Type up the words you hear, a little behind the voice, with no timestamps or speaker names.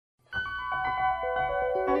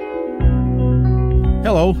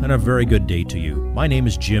Hello, and a very good day to you. My name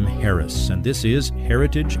is Jim Harris, and this is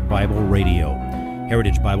Heritage Bible Radio.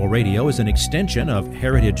 Heritage Bible Radio is an extension of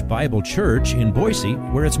Heritage Bible Church in Boise,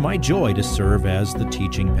 where it's my joy to serve as the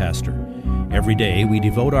teaching pastor. Every day, we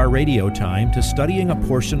devote our radio time to studying a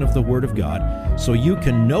portion of the Word of God so you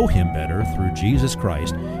can know Him better through Jesus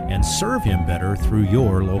Christ and serve Him better through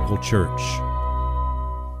your local church.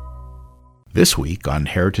 This week on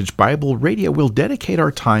Heritage Bible Radio, we'll dedicate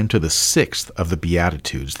our time to the sixth of the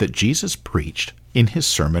Beatitudes that Jesus preached in His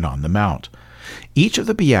Sermon on the Mount. Each of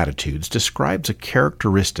the Beatitudes describes a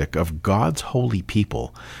characteristic of God's holy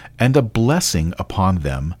people and a blessing upon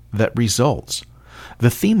them that results. The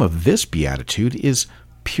theme of this Beatitude is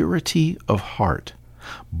purity of heart.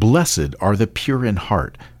 Blessed are the pure in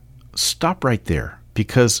heart. Stop right there,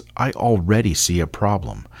 because I already see a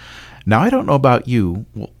problem. Now, I don't know about you.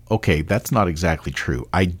 Well, okay, that's not exactly true.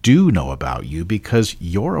 I do know about you because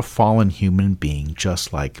you're a fallen human being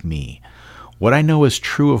just like me. What I know is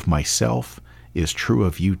true of myself is true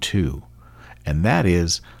of you too, and that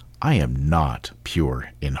is, I am not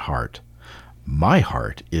pure in heart. My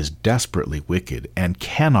heart is desperately wicked and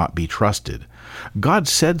cannot be trusted. God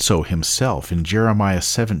said so Himself in Jeremiah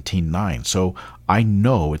 17:9, so I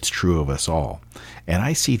know it's true of us all, and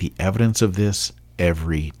I see the evidence of this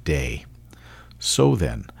every day. So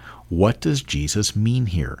then, what does Jesus mean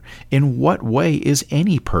here? In what way is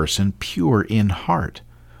any person pure in heart?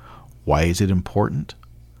 Why is it important?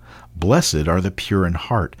 Blessed are the pure in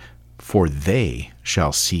heart, for they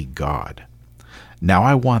shall see God. Now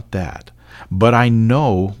I want that, but I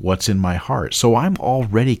know what's in my heart, so I'm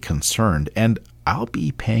already concerned, and I'll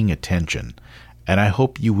be paying attention, and I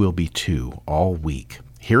hope you will be too all week.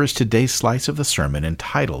 Here is today's slice of the sermon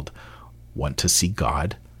entitled, Want to See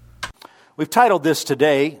God? We've titled this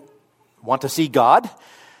today, Want to See God?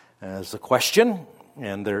 As a question,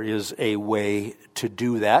 and there is a way to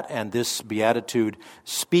do that, and this beatitude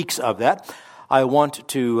speaks of that. I want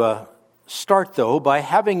to start, though, by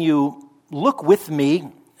having you look with me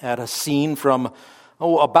at a scene from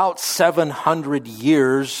about 700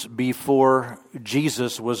 years before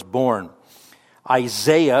Jesus was born.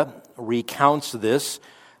 Isaiah recounts this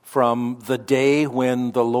from the day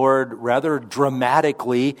when the Lord rather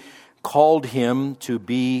dramatically called him to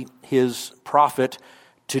be his prophet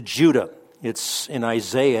to Judah. It's in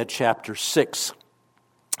Isaiah chapter 6.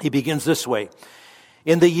 He begins this way.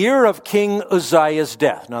 In the year of King Uzziah's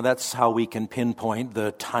death. Now that's how we can pinpoint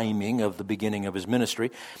the timing of the beginning of his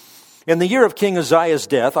ministry. In the year of King Uzziah's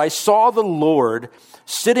death, I saw the Lord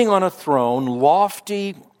sitting on a throne,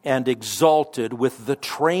 lofty and exalted, with the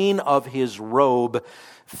train of his robe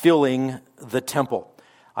filling the temple.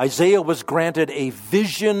 Isaiah was granted a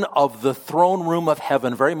vision of the throne room of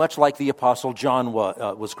heaven, very much like the Apostle John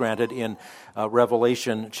was granted in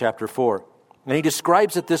Revelation chapter 4. And he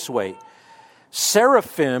describes it this way.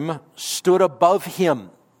 Seraphim stood above him.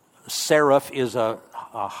 Seraph is a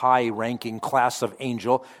high-ranking class of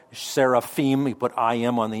angel. Seraphim, you put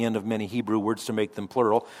I-M on the end of many Hebrew words to make them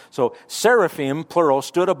plural. So seraphim, plural,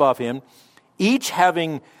 stood above him, each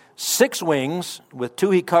having 6 wings. With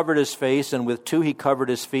 2 he covered his face, and with 2 he covered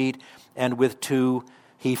his feet, and with 2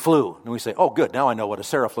 he flew. And we say, oh good, now I know what a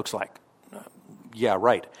seraph looks like. Yeah,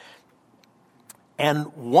 right.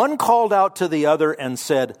 And one called out to the other and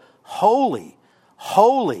said, Holy,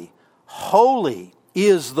 holy, holy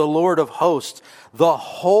is the Lord of hosts. The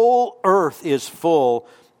whole earth is full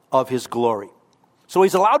of His glory. So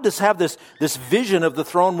he's allowed to have this vision of the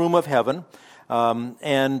throne room of heaven,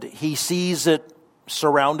 and he sees it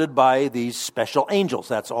surrounded by these special angels.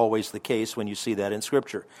 That's always the case when you see that in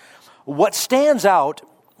Scripture. What stands out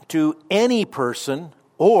to any person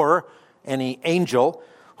or any angel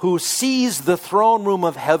who sees the throne room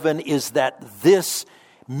of heaven is that this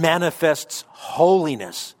manifests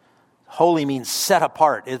holiness. Holy means set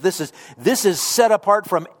apart. This is set apart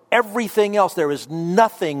from everything else. There is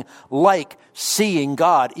nothing like seeing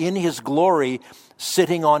God in His glory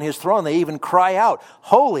sitting on His throne. They even cry out,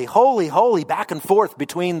 holy, holy, holy, back and forth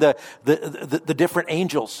between the different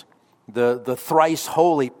angels. The thrice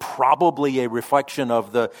holy, probably a reflection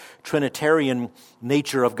of the Trinitarian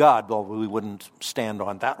nature of God. Well, we wouldn't stand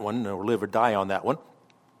on that one or live or die on that one.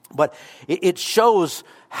 But it shows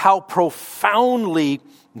how profoundly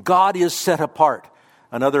God is set apart.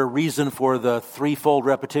 Another reason for the threefold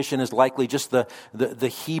repetition is likely just the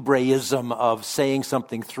Hebraism of saying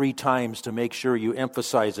something 3 times to make sure you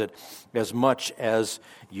emphasize it as much as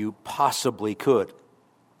you possibly could.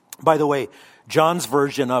 By the way, John's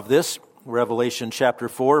version of this, Revelation chapter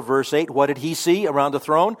 4, verse 8, what did he see around the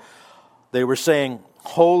throne? They were saying,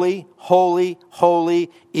 Holy, holy,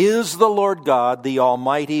 holy is the Lord God, the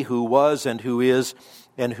Almighty, who was and who is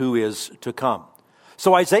to come.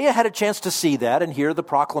 So Isaiah had a chance to see that and hear the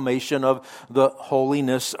proclamation of the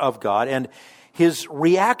holiness of God. And his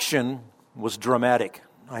reaction was dramatic.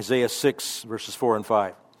 Isaiah 6, verses 4 and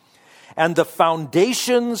 5. And the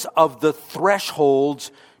foundations of the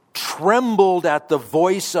thresholds trembled at the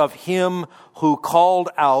voice of him who called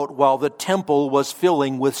out while the temple was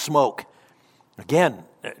filling with smoke. Again,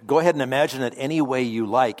 go ahead and imagine it any way you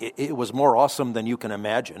like. It was more awesome than you can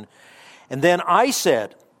imagine. And then I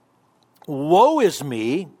said, woe is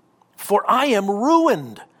me, for I am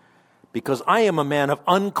ruined, because I am a man of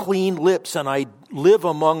unclean lips, and I live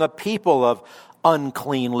among a people of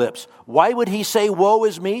unclean lips. Why would he say, woe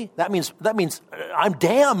is me? That means I'm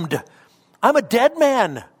damned. I'm a dead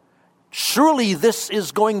man. Surely this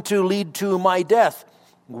is going to lead to my death.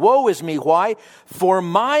 Woe is me. Why? For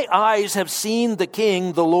my eyes have seen the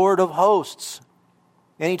King, the Lord of hosts.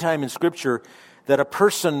 Anytime in Scripture that a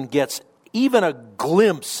person gets even a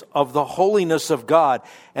glimpse of the holiness of God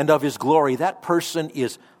and of His glory, that person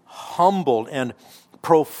is humbled and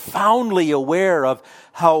profoundly aware of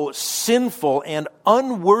how sinful and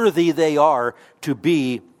unworthy they are to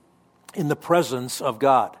be in the presence of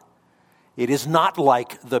God. It is not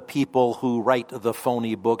like the people who write the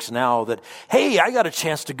phony books now that, hey, I got a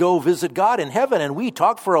chance to go visit God in heaven, and we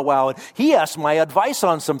talked for a while, and He asked my advice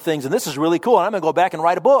on some things, and this is really cool, and I'm going to go back and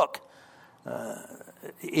write a book.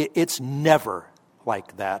 It's never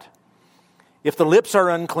like that. If the lips are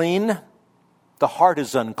unclean, the heart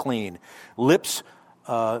is unclean. Lips,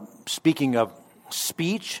 speaking of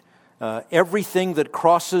speech, everything that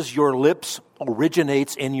crosses your lips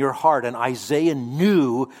originates in your heart, and Isaiah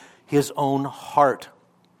knew his own heart.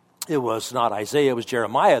 It was not Isaiah, it was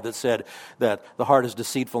Jeremiah that said that the heart is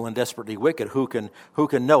deceitful and desperately wicked. Who can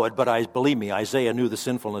know it? But believe me, Isaiah knew the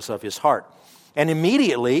sinfulness of his heart. And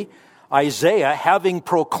immediately, Isaiah, having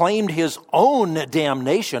proclaimed his own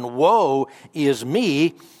damnation, woe is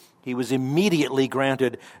me, he was immediately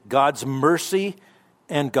granted God's mercy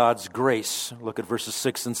and God's grace. Look at verses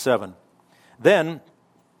 6 and 7. Then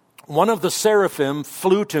one of the seraphim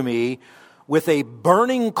flew to me with a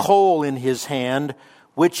burning coal in his hand,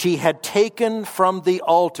 which he had taken from the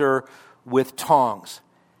altar with tongs.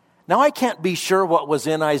 Now, I can't be sure what was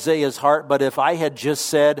in Isaiah's heart, but if I had just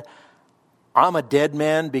said, I'm a dead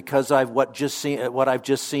man because I've just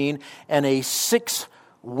seen, and a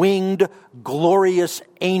six-winged glorious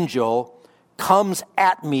angel comes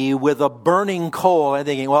at me with a burning coal, I'm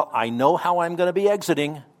thinking, well, I know how I'm going to be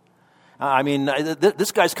exiting.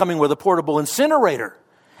 This guy's coming with a portable incinerator.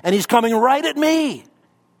 And he's coming right at me.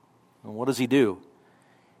 And what does he do?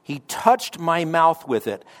 He touched my mouth with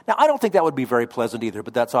it. Now, I don't think that would be very pleasant either,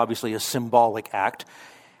 but that's obviously a symbolic act.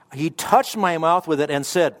 He touched my mouth with it and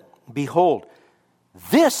said, behold,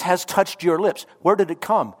 this has touched your lips. Where did it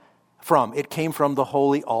come from? It came from the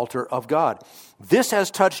holy altar of God. This has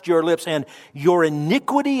touched your lips, and your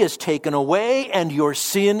iniquity is taken away, and your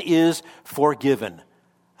sin is forgiven.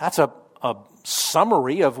 That's a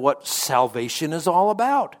summary of what salvation is all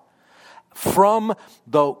about. From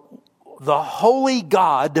the holy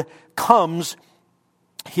God comes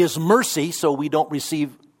His mercy, so we don't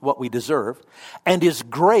receive what we deserve, and His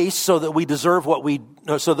grace, so that we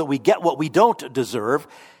get what we don't deserve.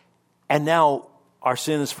 And now our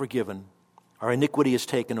sin is forgiven, our iniquity is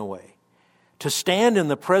taken away. To stand in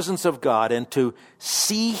the presence of God and to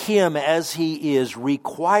see Him as He is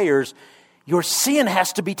requires your sin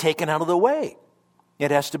has to be taken out of the way. It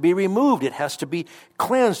has to be removed. It has to be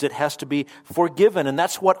cleansed. It has to be forgiven. And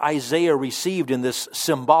that's what Isaiah received in this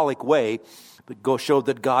symbolic way that showed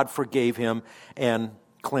that God forgave him and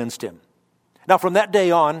cleansed him. Now, from that day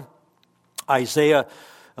on, Isaiah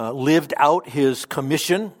lived out his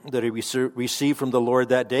commission that he received from the Lord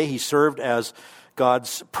that day. He served as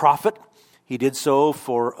God's prophet. He did so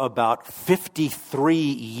for about 53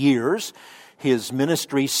 years. His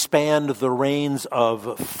ministry spanned the reigns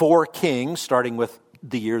of 4 kings, starting with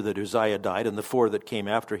the year that Uzziah died and the 4 that came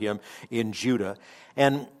after him in Judah.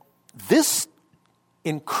 And this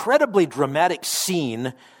incredibly dramatic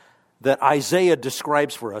scene that Isaiah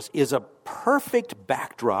describes for us is a perfect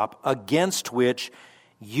backdrop against which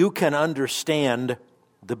you can understand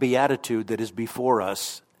the beatitude that is before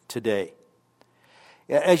us today.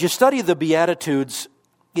 As you study the Beatitudes,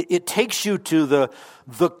 it takes you to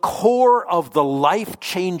the core of the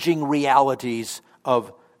life-changing realities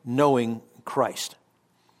of knowing Christ.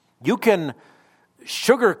 You can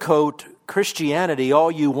sugarcoat Christianity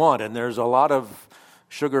all you want, and there's a lot of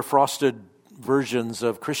sugar-frosted versions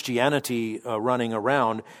of Christianity running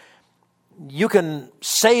around. You can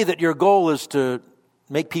say that your goal is to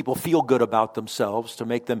make people feel good about themselves, to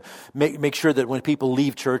make them make sure that when people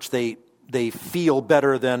leave church, they feel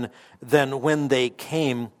better than when they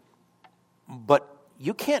came. But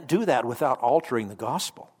you can't do that without altering the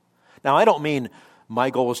gospel. Now, I don't mean my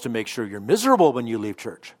goal is to make sure you're miserable when you leave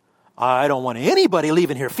church. I don't want anybody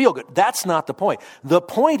leaving here feel good. That's not the point. The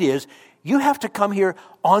point is, you have to come here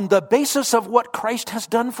on the basis of what Christ has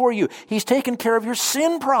done for you. He's taken care of your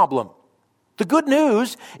sin problem. The good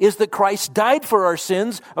news is that Christ died for our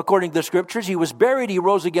sins, according to the Scriptures. He was buried. He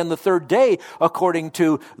rose again the third day, according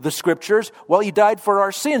to the Scriptures. Well, He died for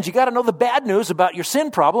our sins. You got to know the bad news about your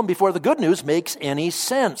sin problem before the good news makes any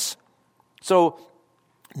sense. So,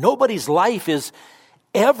 nobody's life is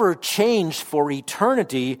ever changed for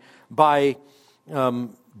eternity by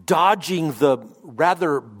dodging the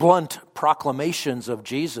rather blunt proclamations of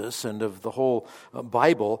Jesus and of the whole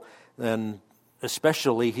Bible, and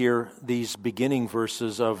especially here, these beginning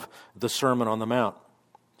verses of the Sermon on the Mount.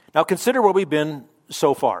 Now consider where we've been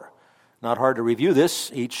so far. Not hard to review this.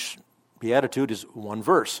 Each beatitude is one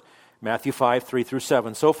verse. Matthew 5, 3 through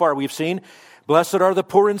 7. So far we've seen, blessed are the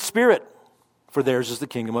poor in spirit, for theirs is the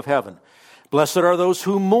kingdom of heaven. Blessed are those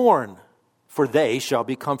who mourn, for they shall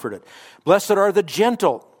be comforted. Blessed are the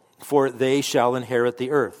gentle, for they shall inherit the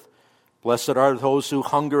earth. Blessed are those who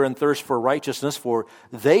hunger and thirst for righteousness, for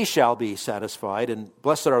they shall be satisfied. And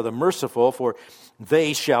blessed are the merciful, for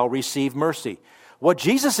they shall receive mercy. What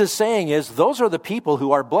Jesus is saying is, those are the people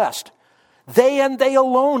who are blessed. They and they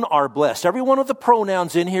alone are blessed. Every one of the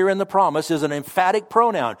pronouns in here in the promise is an emphatic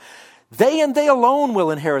pronoun. They and they alone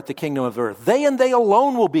will inherit the kingdom of earth. They and they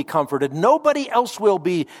alone will be comforted. Nobody else will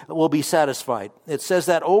be satisfied. It says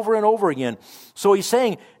that over and over again. So he's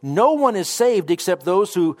saying no one is saved except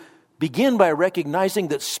those who begin by recognizing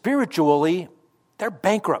that spiritually they're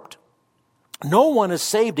bankrupt. No one is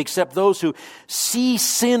saved except those who see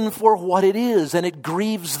sin for what it is and it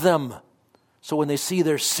grieves them. So when they see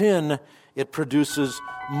their sin, it produces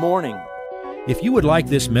mourning. If you would like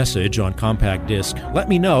this message on compact disc, let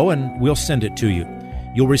me know and we'll send it to you.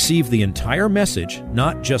 You'll receive the entire message,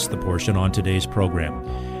 not just the portion on today's program.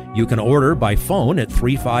 You can order by phone at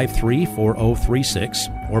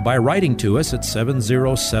 353-4036 or by writing to us at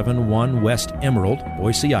 7071 West Emerald,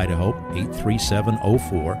 Boise, Idaho,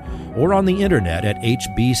 83704, or on the internet at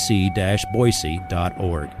hbc-boise.org.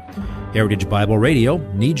 Heritage Bible Radio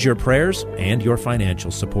needs your prayers and your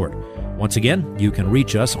financial support. Once again, you can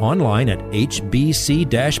reach us online at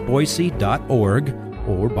hbc-boise.org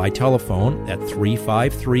or by telephone at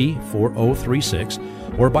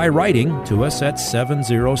 353-4036 or by writing to us at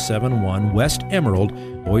 7071 West Emerald,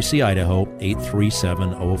 Boise, Idaho,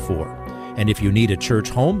 83704. And if you need a church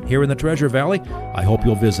home here in the Treasure Valley, I hope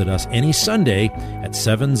you'll visit us any Sunday at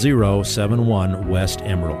 7071 West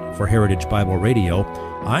Emerald. For Heritage Bible Radio,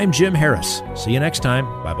 I'm Jim Harris. See you next time.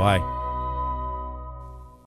 Bye-bye.